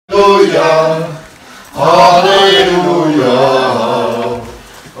Alleluia,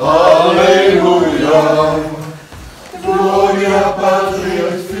 Alleluia, Gloria Patri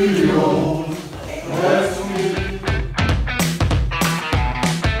et Filio, et Spiritus.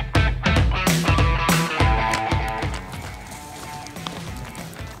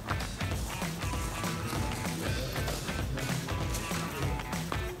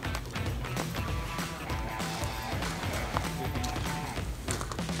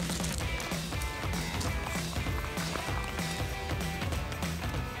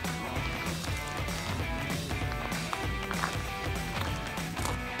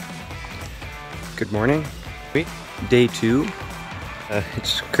 Good morning. Day 2.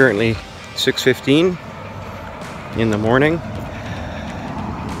 It's currently 6:15 in the morning.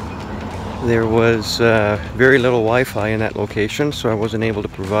 There was very little Wi-Fi in that location, so I wasn't able to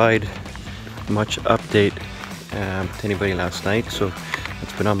provide much update to anybody last night, so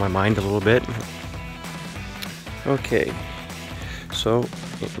it's been on my mind a little bit. Okay, so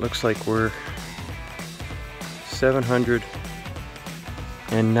it looks like we're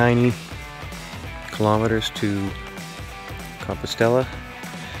 790 kilometers to Compostela.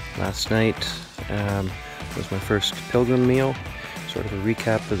 Last night was my first pilgrim meal. Sort of a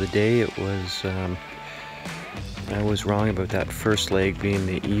recap of the day. It was I was wrong about that first leg being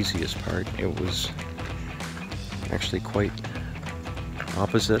the easiest part. It was actually quite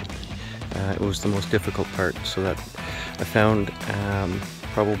opposite. It was the most difficult part, so that I found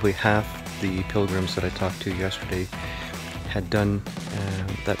probably half the pilgrims that I talked to yesterday had done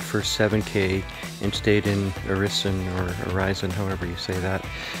that first 7K and stayed in Horizon or Horizon, however you say that,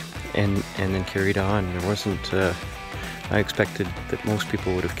 and then carried on. There wasn't, I expected that most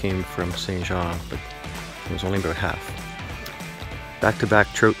people would have came from Saint Jean, but it was only about half.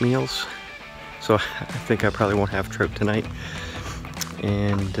 Back-to-back trout meals, so I think I probably won't have trout tonight.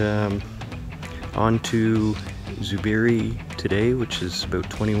 And on to Zubiri today, which is about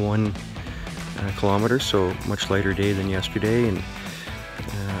 21 kilometers, so much lighter day than yesterday, and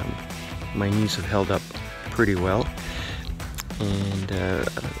my knees have held up pretty well, and a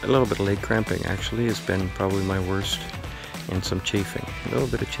little bit of leg cramping actually has been probably my worst, and some chafing, a little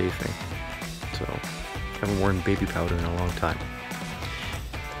bit of chafing, so haven't worn baby powder in a long time.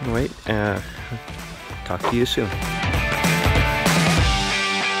 Anyway, talk to you soon.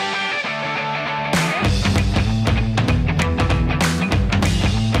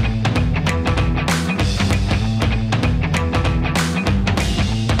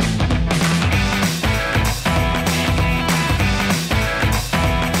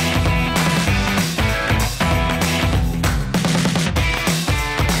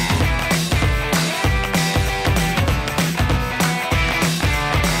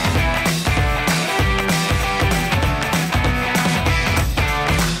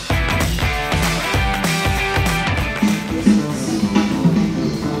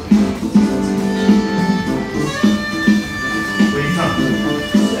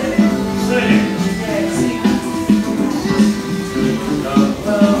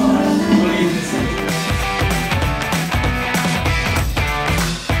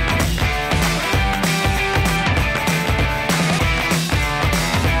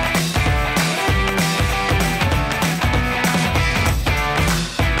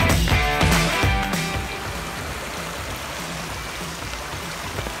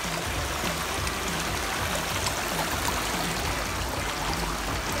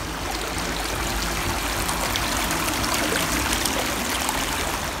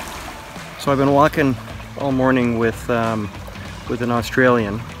 So I've been walking all morning with an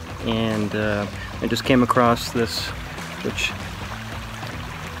Australian, and I just came across this, which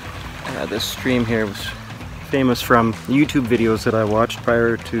this stream here was famous from YouTube videos that I watched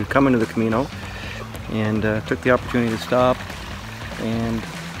prior to coming to the Camino, and took the opportunity to stop and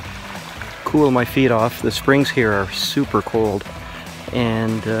cool my feet off. The springs here are super cold,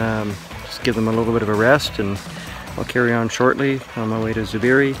 and just give them a little bit of a rest, and I'll carry on shortly on my way to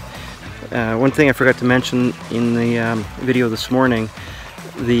Zubiri. One thing I forgot to mention in the video this morning,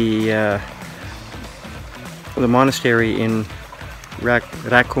 the monastery in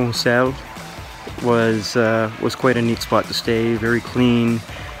Roncesvalles was quite a neat spot to stay. Very clean,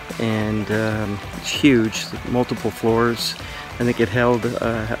 and it's huge, multiple floors. I think it held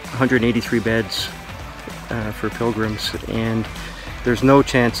 183 beds for pilgrims, and there's no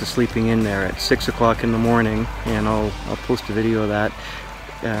chance of sleeping in there at 6 o'clock in the morning, and I'll post a video of that.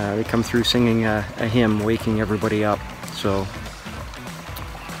 They come through singing a hymn, waking everybody up. So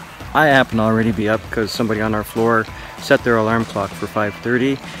I happen to already be up because somebody on our floor set their alarm clock for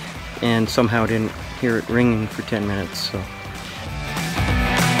 5:30 and somehow didn't hear it ringing for 10 minutes. So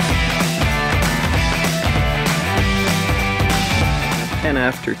 10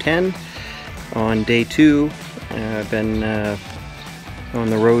 after 10 on day 2. I've been on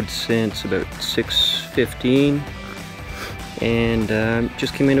the road since about 6:15, and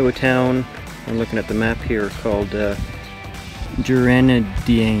just came into a town. I'm looking at the map here, called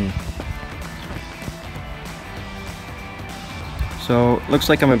Jurenadieng. So looks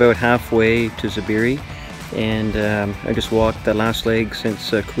like I'm about halfway to Zubiri, and I just walked the last leg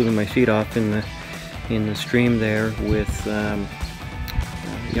since cooling my feet off in the stream there with a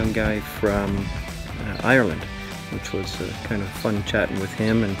young guy from Ireland, which was kind of fun chatting with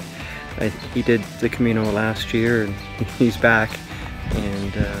him. And he did the Camino last year, and he's back,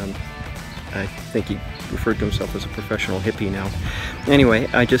 and I think he referred to himself as a professional hippie now. Anyway,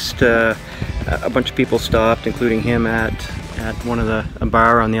 I just a bunch of people stopped, including him, at one of a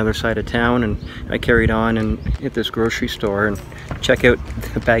bar on the other side of town, and I carried on and hit this grocery store and check out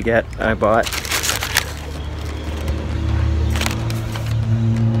the baguette I bought.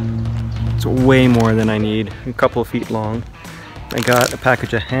 It's way more than I need, a couple of feet long. I got a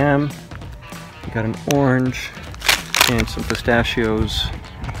package of ham, I got an orange, and some pistachios.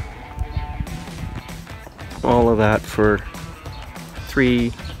 All of that for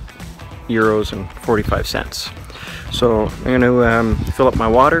 €3.45. So I'm going to fill up my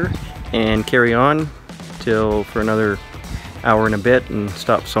water and carry on for another hour and a bit, and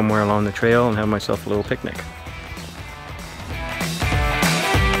stop somewhere along the trail and have myself a little picnic.